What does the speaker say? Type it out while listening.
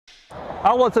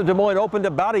Outlets of Des Moines opened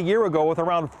about a year ago with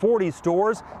around 40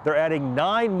 stores. They're adding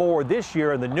 9 more this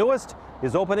year, and the newest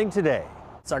is opening today.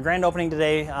 It's our grand opening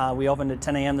today. We opened at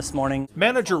 10 a.m. this morning.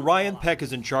 Manager Ryan Peck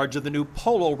is in charge of the new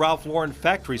Polo Ralph Lauren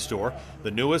factory store, the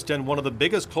newest and one of the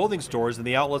biggest clothing stores in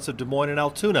the Outlets of Des Moines and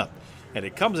Altoona. And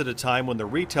it comes at a time when the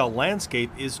retail landscape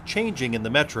is changing in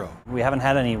the metro. We haven't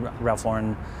had any Ralph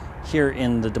Lauren here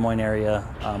in the Des Moines area,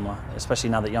 especially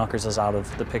now that Yonkers is out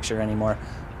of the picture anymore.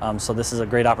 So this is a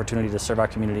great opportunity to serve our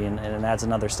community, and it adds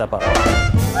another step up.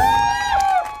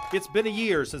 It's been a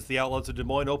year since the Outlets of Des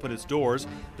Moines opened its doors.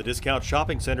 The discount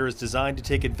shopping center is designed to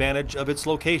take advantage of its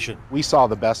location. We saw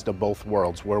the best of both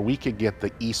worlds, where we could get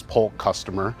the East Polk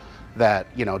customer that,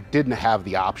 didn't have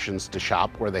the options to shop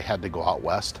where they had to go out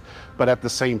west, but at the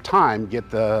same time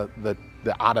get the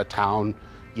out of town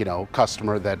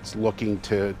customer that's looking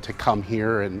to come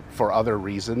here and for other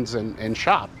reasons and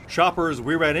shop. Shoppers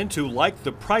we ran into liked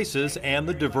the prices and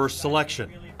the diverse selection.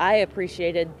 I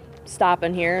appreciated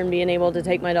stopping here and being able to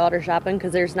take my daughter shopping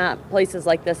because there's not places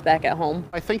like this back at home.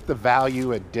 I think the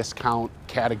value and discount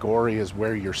category is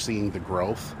where you're seeing the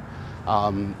growth.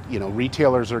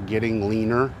 Retailers are getting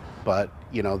leaner, but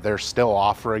they're still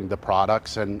offering the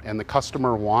products, and the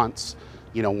customer wants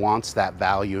that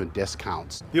value and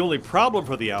discounts. The only problem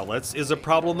for the outlets is a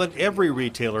problem that every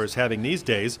retailer is having these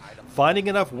days, finding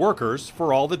enough workers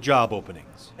for all the job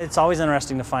openings. It's always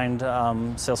interesting to find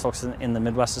sales folks in the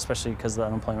Midwest, especially because the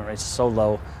unemployment rate is so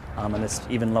low, and it's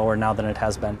even lower now than it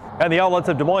has been. And the Outlets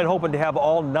of Des Moines hoping to have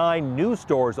all 9 new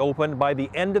stores open by the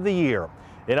end of the year.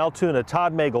 In Altoona,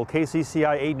 Todd Magel,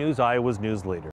 KCCI 8 News, Iowa's news leader.